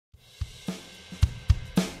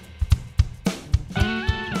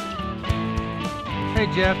Hey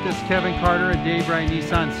Jeff, this is Kevin Carter at Dave Wright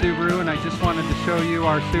Nissan Subaru, and I just wanted to show you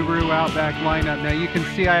our Subaru Outback lineup. Now you can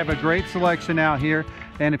see I have a great selection out here,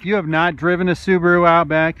 and if you have not driven a Subaru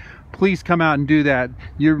Outback, please come out and do that.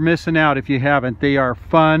 You're missing out if you haven't. They are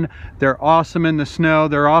fun, they're awesome in the snow,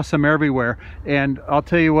 they're awesome everywhere. And I'll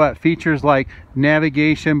tell you what, features like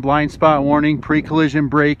navigation, blind spot warning, pre-collision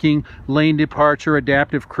braking, lane departure,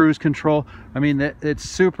 adaptive cruise control. I mean, it's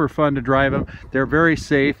super fun to drive them. They're very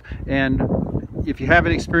safe, and if you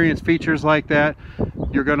haven't experienced features like that,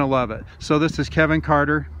 you're gonna love it. So this is Kevin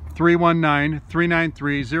Carter,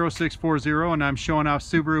 319-393-0640, and I'm showing off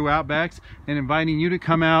Subaru Outbacks and inviting you to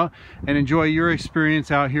come out and enjoy your experience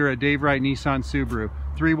out here at Dave Wright Nissan Subaru.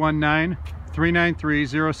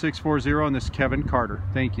 319-393-0640, and this is Kevin Carter.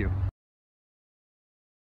 Thank you.